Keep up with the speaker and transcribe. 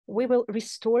We will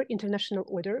restore international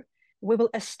order. We will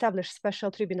establish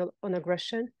special tribunal on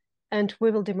aggression, and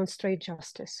we will demonstrate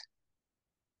justice.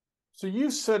 So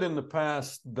you said in the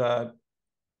past that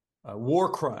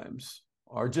war crimes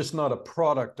are just not a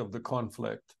product of the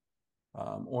conflict,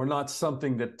 or not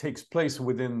something that takes place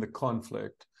within the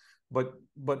conflict, but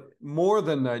more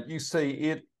than that, you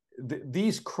say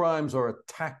these crimes are a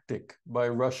tactic by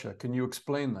Russia. Can you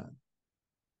explain that?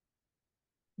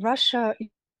 Russia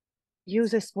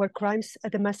uses war crimes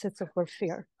as a method of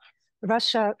warfare.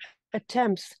 Russia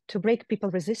attempts to break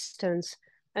people's resistance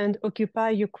and occupy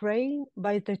Ukraine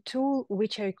by the tool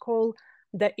which I call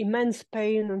the immense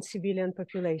pain on civilian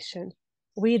population.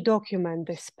 We document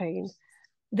this pain.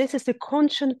 This is the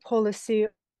conscious policy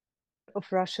of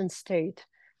Russian state.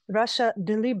 Russia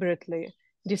deliberately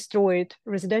destroyed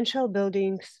residential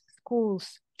buildings,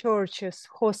 schools, churches,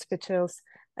 hospitals,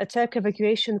 attack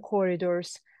evacuation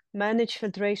corridors, manage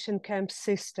filtration camp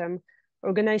system,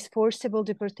 organize forcible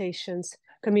deportations,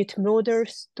 commit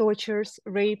murders, tortures,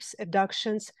 rapes,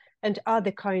 abductions, and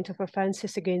other kinds of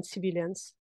offenses against civilians.